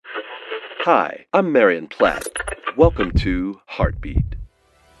Hi, I'm Marion Platt. Welcome to Heartbeat.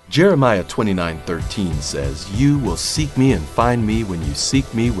 Jeremiah 29:13 says, "You will seek me and find me when you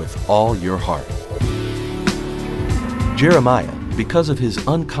seek me with all your heart." Jeremiah, because of his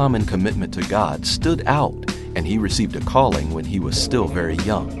uncommon commitment to God, stood out, and he received a calling when he was still very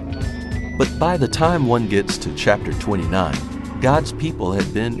young. But by the time one gets to chapter 29, God's people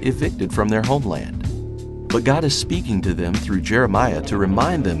had been evicted from their homeland. But God is speaking to them through Jeremiah to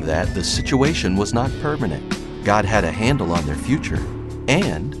remind them that the situation was not permanent. God had a handle on their future,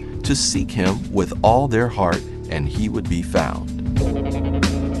 and to seek Him with all their heart, and He would be found.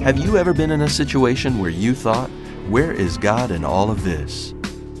 Have you ever been in a situation where you thought, "Where is God in all of this?"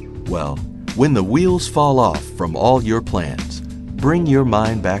 Well, when the wheels fall off from all your plans, bring your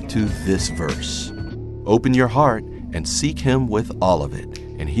mind back to this verse. Open your heart and seek Him with all of it,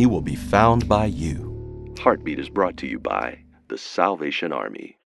 and He will be found by you. Heartbeat is brought to you by the Salvation Army.